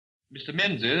Mr.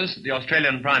 Menzies, the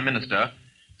Australian Prime Minister,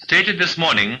 stated this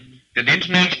morning that the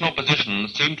international position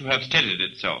seemed to have steadied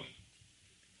itself.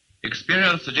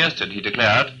 Experience suggested, he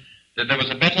declared, that there was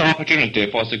a better opportunity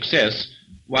for success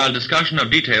while discussion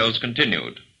of details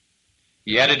continued.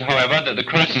 He added, however, that the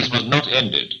crisis was not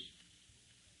ended.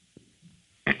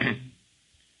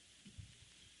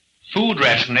 Food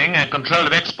rationing and control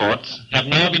of exports have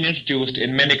now been introduced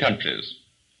in many countries.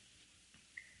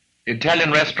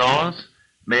 Italian restaurants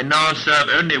may now serve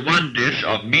only one dish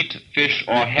of meat, fish,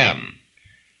 or ham.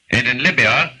 And in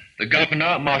Libya, the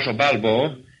governor, Marshal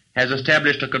Balbo, has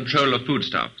established a control of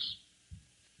foodstuffs.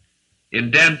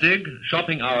 In Danzig,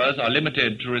 shopping hours are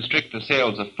limited to restrict the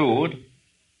sales of food,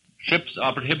 ships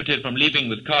are prohibited from leaving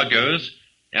with cargoes,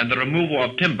 and the removal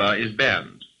of timber is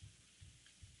banned.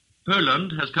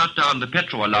 Poland has cut down the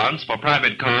petrol allowance for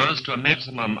private cars to a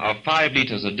maximum of 5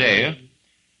 liters a day,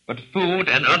 but food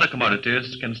and other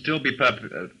commodities can still be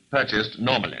purchased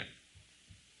normally.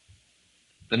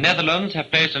 The Netherlands have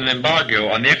placed an embargo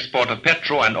on the export of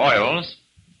petrol and oils.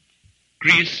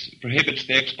 Greece prohibits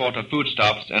the export of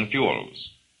foodstuffs and fuels.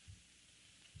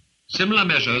 Similar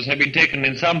measures have been taken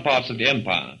in some parts of the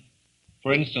empire.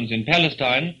 For instance, in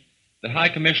Palestine, the High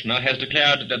Commissioner has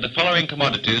declared that the following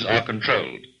commodities are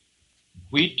controlled: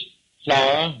 wheat,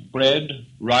 flour, bread,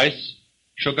 rice,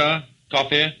 sugar,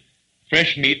 coffee,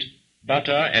 fresh meat,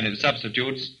 butter and its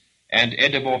substitutes, and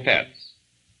edible fats.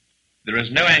 There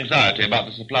is no anxiety about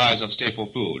the supplies of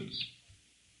staple foods.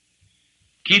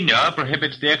 Kenya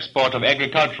prohibits the export of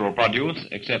agricultural produce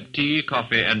except tea,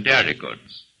 coffee, and dairy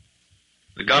goods.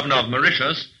 The governor of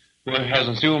Mauritius, who has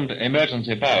assumed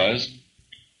emergency powers,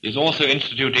 is also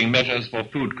instituting measures for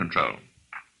food control.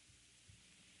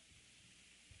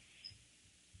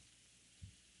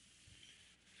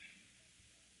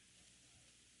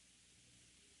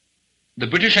 The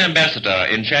British ambassador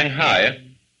in Shanghai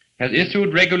has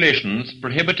issued regulations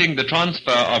prohibiting the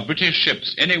transfer of British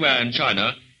ships anywhere in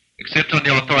China except on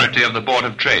the authority of the Board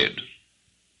of Trade.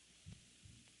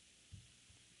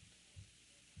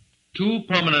 Two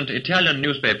prominent Italian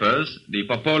newspapers, the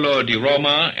Popolo di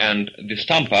Roma and the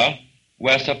Stampa,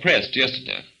 were suppressed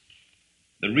yesterday.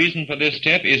 The reason for this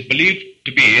step is believed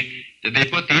to be that they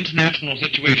put the international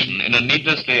situation in a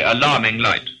needlessly alarming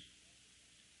light.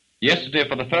 Yesterday,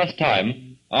 for the first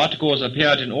time, articles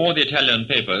appeared in all the Italian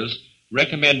papers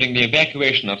recommending the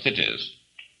evacuation of cities.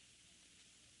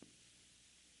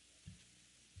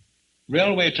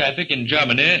 Railway traffic in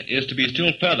Germany is to be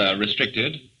still further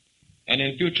restricted, and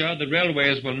in future the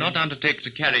railways will not undertake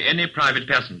to carry any private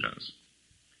passengers.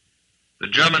 The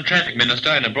German traffic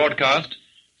minister in a broadcast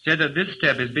said that this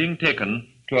step is being taken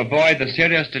to avoid the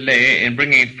serious delay in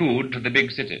bringing food to the big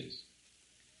cities.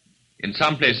 In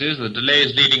some places, the delay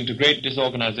is leading to great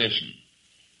disorganization.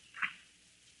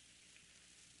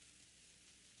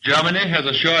 Germany has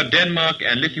assured Denmark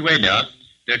and Lithuania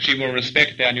that she will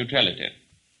respect their neutrality.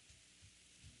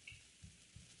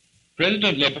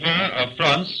 President Lebrun of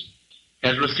France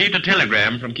has received a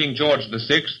telegram from King George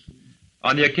VI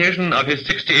on the occasion of his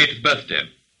 68th birthday,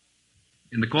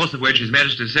 in the course of which His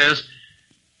Majesty says,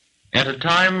 "At a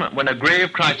time when a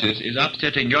grave crisis is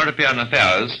upsetting European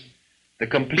affairs, the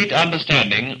complete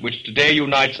understanding which today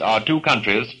unites our two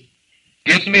countries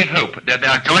gives me hope that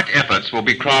their joint efforts will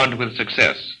be crowned with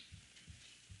success."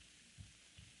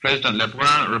 President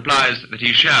Lebrun replies that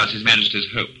he shares His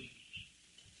Majesty's hope.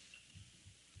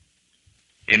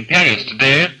 In Paris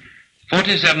today,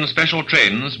 47 special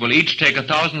trains will each take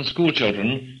 1,000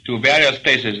 schoolchildren to various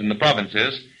places in the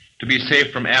provinces to be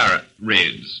safe from air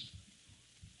raids.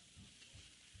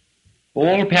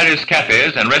 All Paris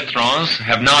cafes and restaurants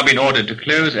have now been ordered to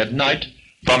close at night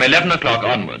from 11 o'clock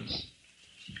onwards.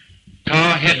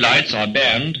 Car headlights are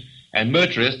banned and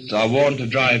motorists are warned to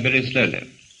drive very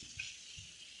slowly.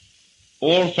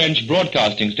 All French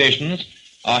broadcasting stations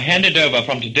are handed over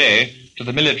from today to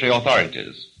the military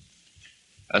authorities.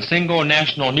 A single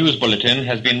national news bulletin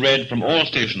has been read from all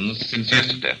stations since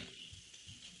yesterday.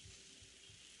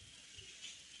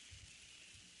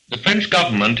 The French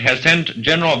government has sent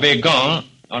General Weygand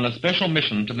on a special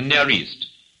mission to the Near East,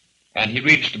 and he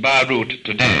reached Beirut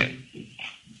today.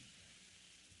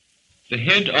 The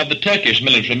head of the Turkish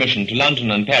military mission to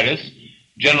London and Paris,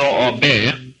 General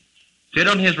Orbay, said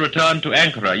on his return to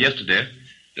Ankara yesterday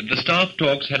that the staff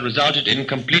talks had resulted in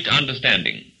complete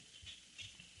understanding.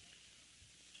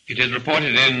 It is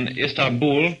reported in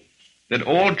Istanbul that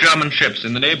all German ships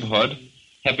in the neighborhood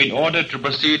have been ordered to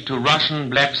proceed to Russian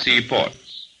Black Sea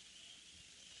ports.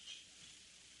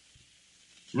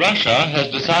 Russia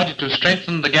has decided to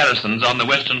strengthen the garrisons on the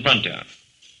western frontier.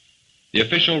 The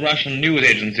official Russian news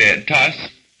agency TASS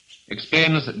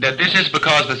explains that this is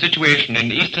because the situation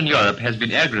in Eastern Europe has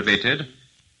been aggravated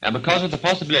and because of the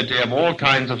possibility of all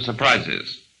kinds of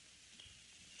surprises.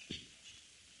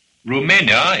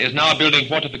 Romania is now building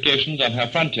fortifications on her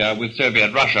frontier with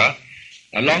Soviet Russia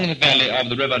along the valley of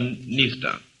the river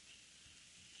Dniester.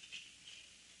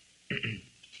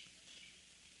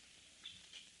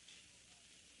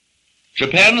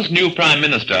 Japan's new Prime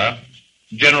Minister,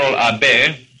 General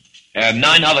Abe, and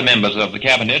 9 other members of the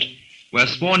cabinet were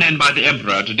sworn in by the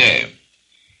Emperor today.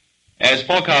 As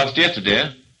forecast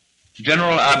yesterday,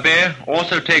 General Abe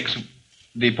also takes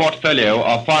the portfolio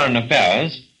of foreign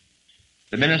affairs.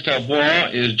 The Minister of War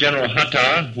is General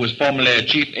Hatta, who was formerly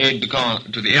Chief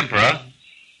Aide-de-camp to the Emperor,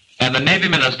 and the Navy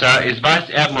Minister is Vice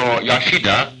Admiral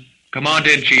Yoshida,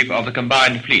 Commander-in-Chief of the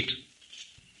Combined Fleet.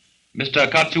 Mr.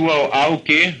 Katsuo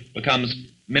Aoki becomes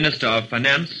Minister of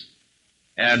Finance,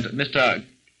 and Mr.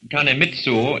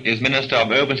 Kanemitsu is Minister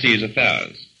of Overseas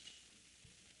Affairs.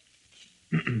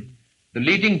 The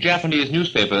leading Japanese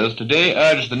newspapers today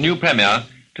urged the new Premier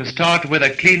to start with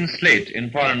a clean slate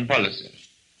in foreign policy.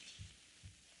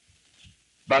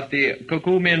 But the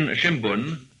Kokumin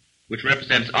Shimbun, which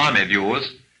represents army views,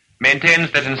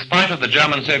 maintains that in spite of the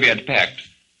German-Soviet pact,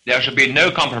 there should be no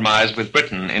compromise with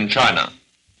Britain in China.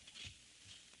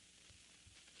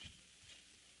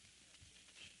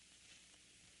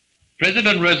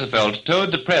 President Roosevelt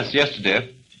told the press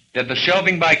yesterday that the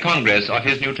shelving by Congress of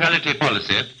his neutrality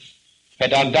policy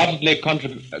had undoubtedly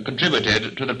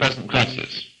contributed to the present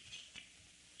crisis.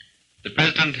 The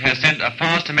President has sent a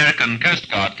fast American Coast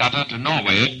Guard cutter to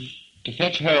Norway to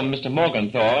fetch home Mr.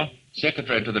 Morgenthau,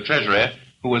 Secretary to the Treasury,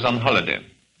 who was on holiday.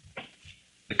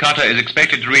 The cutter is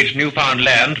expected to reach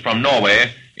Newfoundland from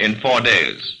Norway in 4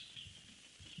 days.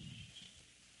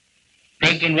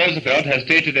 President Roosevelt has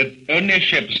stated that only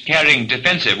ships carrying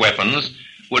defensive weapons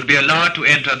would be allowed to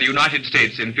enter the United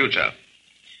States in future.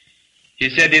 He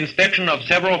said the inspection of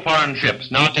several foreign ships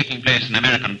now taking place in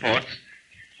American ports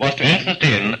was to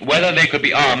ascertain whether they could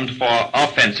be armed for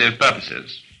offensive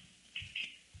purposes.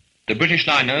 The British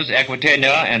liners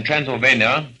Aquitania and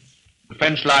Transylvania, the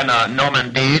French liner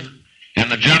Normandie,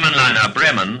 and the German liner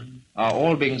Bremen are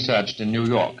all being searched in New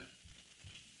York.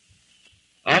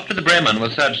 After the Bremen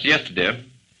was searched yesterday,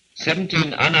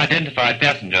 17 unidentified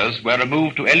passengers were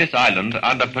removed to Ellis Island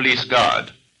under police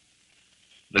guard.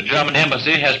 The German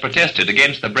embassy has protested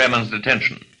against the Bremen's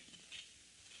detention.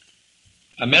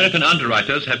 American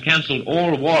underwriters have cancelled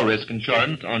all war risk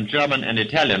insurance on German and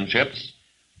Italian ships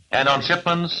and on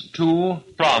shipments to,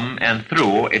 from, and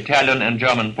through Italian and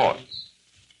German ports.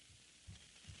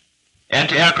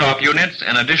 Anti-aircraft units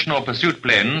and additional pursuit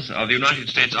planes of the United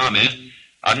States Army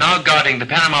are now guarding the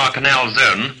Panama Canal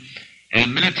zone,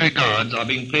 and military guards are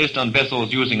being placed on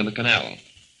vessels using the canal.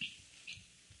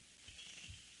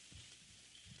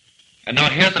 And now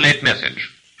here's the late message.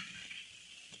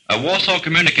 A Warsaw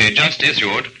communique just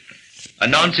issued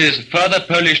announces further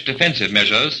Polish defensive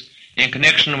measures in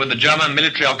connection with the German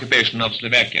military occupation of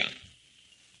Slovakia.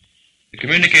 The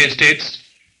communique states,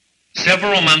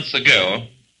 several months ago,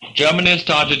 Germany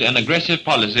started an aggressive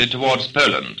policy towards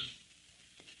Poland.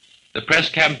 The press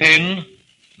campaign,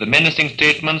 the menacing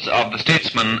statements of the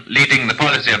statesmen leading the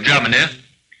policy of Germany,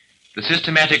 the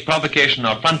systematic provocation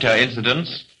of frontier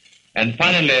incidents, and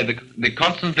finally the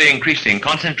constantly increasing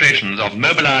concentrations of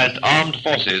mobilized armed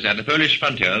forces at the Polish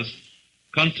frontiers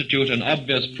constitute an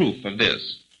obvious proof of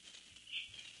this.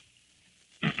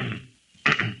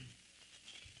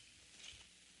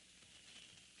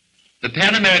 The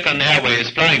Pan American Airways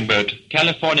flying boat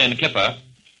Californian Clipper,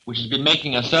 which has been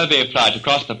making a survey flight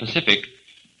across the Pacific,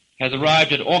 has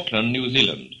arrived at Auckland, New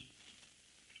Zealand.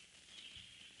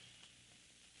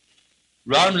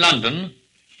 Round London,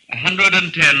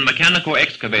 110 mechanical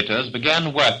excavators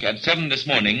began work at 7 this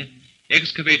morning,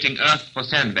 excavating earth for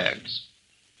sandbags.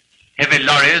 Heavy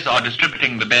lorries are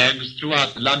distributing the bags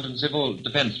throughout the London Civil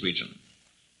Defence region.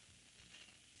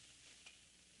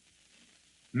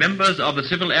 Members of the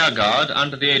Civil Air Guard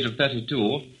under the age of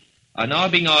 32 are now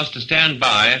being asked to stand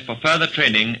by for further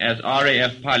training as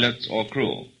RAF pilots or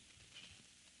crew.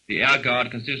 The Air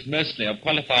Guard consists mostly of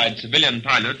qualified civilian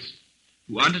pilots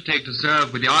who undertake to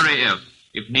serve with the RAF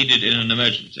if needed in an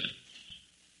emergency.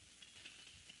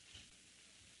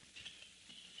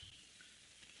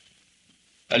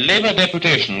 A Labour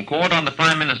deputation called on the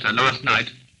Prime Minister last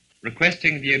night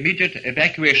requesting the immediate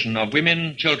evacuation of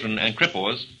women, children and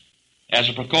cripples as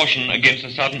a precaution against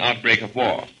a sudden outbreak of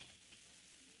war.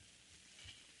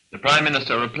 The Prime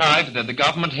Minister replied that the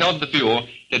government held the view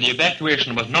that the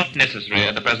evacuation was not necessary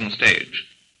at the present stage.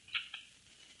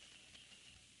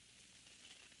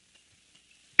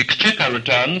 Exchequer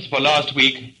returns for last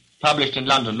week published in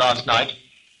London last night,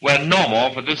 were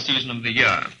normal for this season of the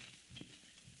year.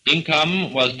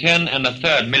 Income was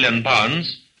 £10.33 million,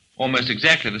 almost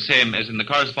exactly the same as in the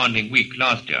corresponding week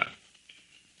last year.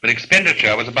 But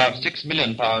expenditure was about £6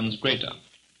 million greater.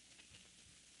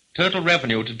 Total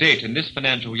revenue to date in this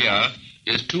financial year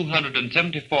is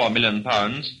 £274 million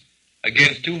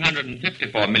against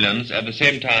 £254 million at the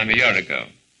same time a year ago.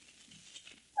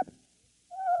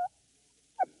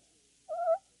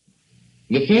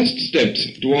 The first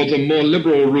steps towards a more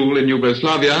liberal rule in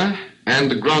Yugoslavia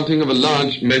and the granting of a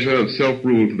large measure of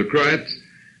self-rule to the Croats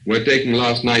were taken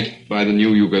last night by the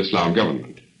new Yugoslav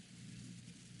government.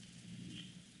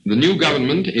 The new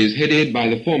government is headed by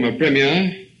the former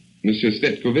Premier, Mr.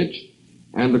 Svetkovic,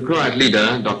 and the Croat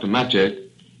leader, Dr. Macek,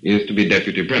 is to be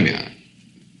Deputy Premier.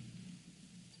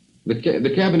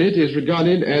 The cabinet is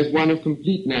regarded as one of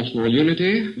complete national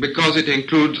unity because it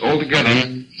includes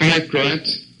altogether 5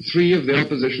 Croats, 3 of the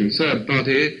opposition Serb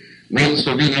party, 1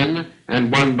 Slovenian,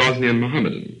 and 1 Bosnian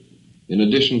Mohammedan, in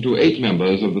addition to 8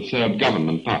 members of the Serb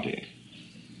government party.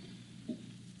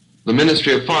 The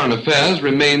Ministry of Foreign Affairs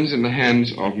remains in the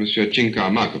hands of Mr. Cinka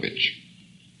Markovic.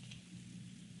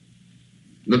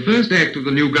 The first act of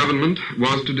the new government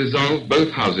was to dissolve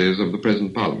both houses of the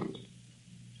present parliament.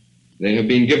 They have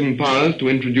been given powers to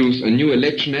introduce a new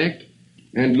election act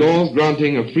and laws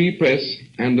granting a free press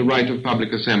and the right of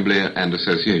public assembly and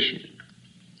association.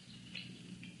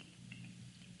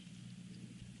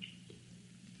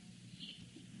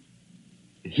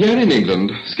 Here in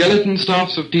England, skeleton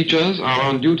staffs of teachers are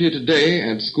on duty today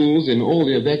at schools in all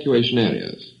the evacuation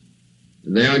areas.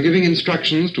 They are giving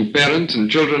instructions to parents and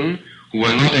children who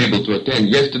were not able to attend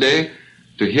yesterday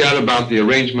to hear about the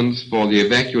arrangements for the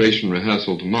evacuation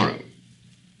rehearsal tomorrow.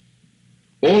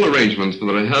 All arrangements for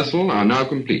the rehearsal are now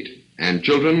complete, and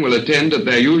children will attend at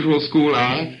their usual school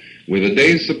hour with a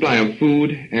day's supply of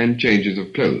food and changes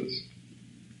of clothes.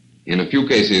 In a few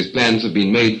cases, plans have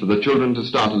been made for the children to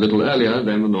start a little earlier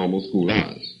than the normal school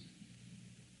hours.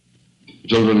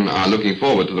 Children are looking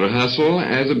forward to the rehearsal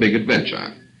as a big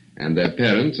adventure, and their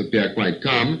parents appear quite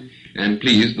calm and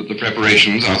pleased that the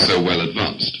preparations are so well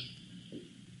advanced.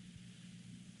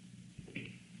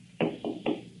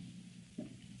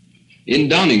 In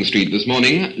Downing Street this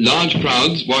morning, large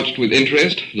crowds watched with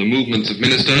interest the movements of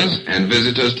ministers and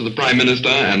visitors to the Prime Minister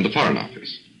and the Foreign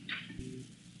Office.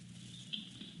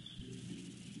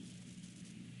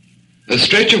 A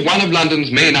stretch of one of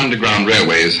London's main underground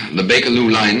railways, the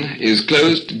Bakerloo line, is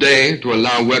closed today to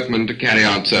allow workmen to carry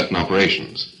out certain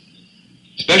operations.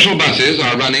 Special buses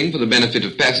are running for the benefit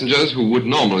of passengers who would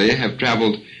normally have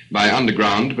travelled by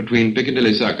underground between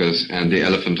Piccadilly Circus and the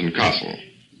Elephant and Castle.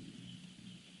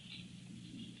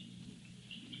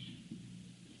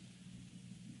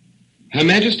 Her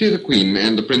Majesty the Queen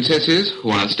and the princesses,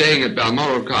 who are staying at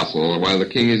Balmoral Castle while the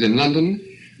King is in London,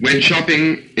 went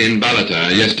shopping in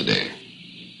Balata yesterday.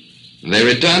 They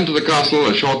returned to the castle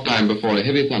a short time before a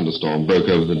heavy thunderstorm broke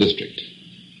over the district.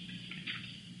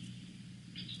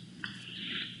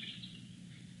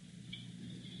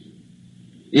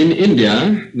 In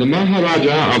India, the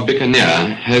Maharaja of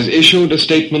Bikaner has issued a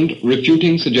statement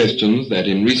refuting suggestions that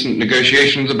in recent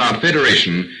negotiations about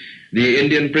federation, the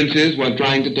Indian princes were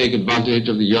trying to take advantage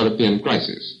of the European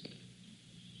crisis.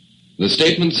 The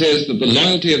statement says that the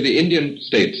loyalty of the Indian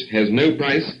states has no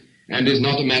price and is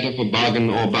not a matter for bargain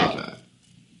or barter.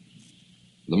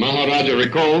 The Maharaja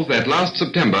recalls that last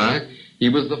September he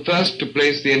was the first to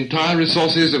place the entire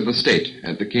resources of the state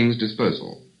at the king's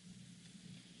disposal.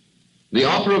 The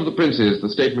offer of the princes, the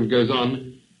statement goes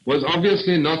on, was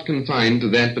obviously not confined to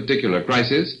that particular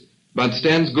crisis, but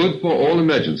stands good for all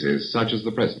emergencies such as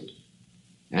the present.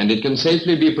 And it can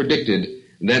safely be predicted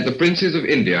that the princes of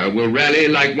India will rally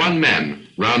like one man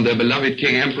round their beloved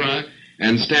King Emperor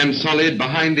and stand solid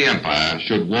behind the empire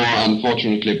should war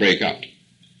unfortunately break out.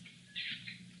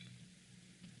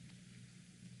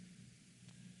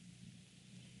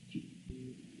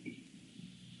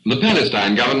 The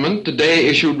Palestine government today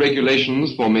issued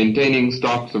regulations for maintaining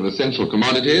stocks of essential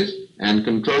commodities and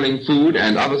controlling food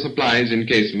and other supplies in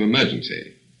case of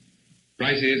emergency.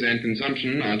 Prices and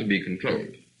consumption are to be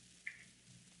controlled.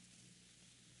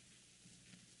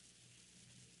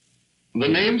 The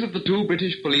names of the 2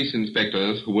 British police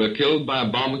inspectors who were killed by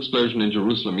a bomb explosion in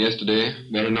Jerusalem yesterday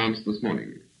were announced this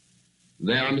morning.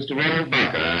 They are Mr. Ronald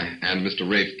Barker and Mr.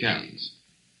 Rafe Cairns.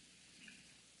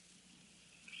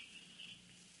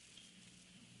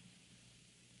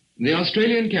 The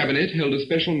Australian Cabinet held a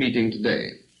special meeting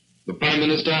today. The Prime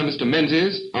Minister, Mr.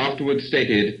 Menzies, afterwards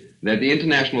stated that the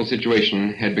international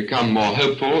situation had become more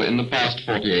hopeful in the past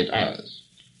 48 hours.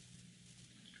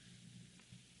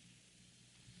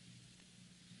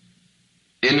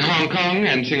 In Hong Kong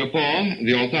and Singapore,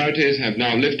 the authorities have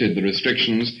now lifted the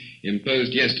restrictions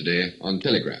imposed yesterday on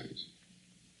telegrams.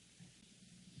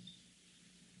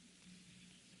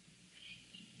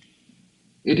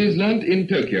 It is learnt in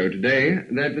Tokyo today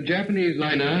that the Japanese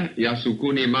liner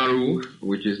Yasukuni Maru,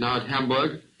 which is now at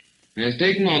Hamburg, has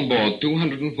taken on board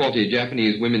 240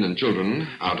 Japanese women and children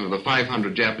out of the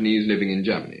 500 Japanese living in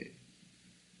Germany.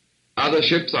 Other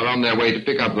ships are on their way to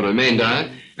pick up the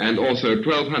remainder, and also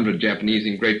 1,200 Japanese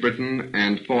in Great Britain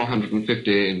and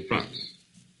 450 in France.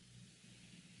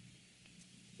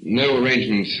 No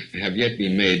arrangements have yet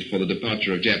been made for the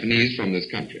departure of Japanese from this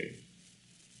country.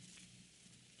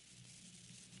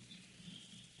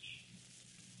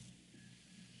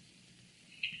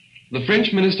 The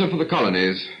French Minister for the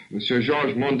Colonies, Monsieur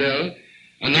Georges Mondel,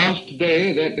 announced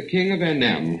today that the King of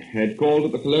Annam had called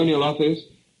at the Colonial Office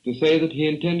to say that he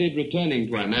intended returning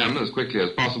to Annam as quickly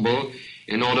as possible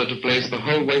in order to place the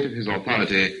whole weight of his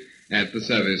authority at the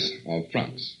service of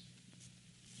France.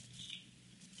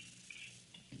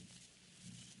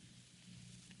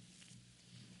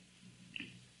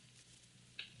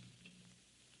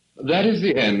 That is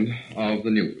the end of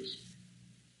the news.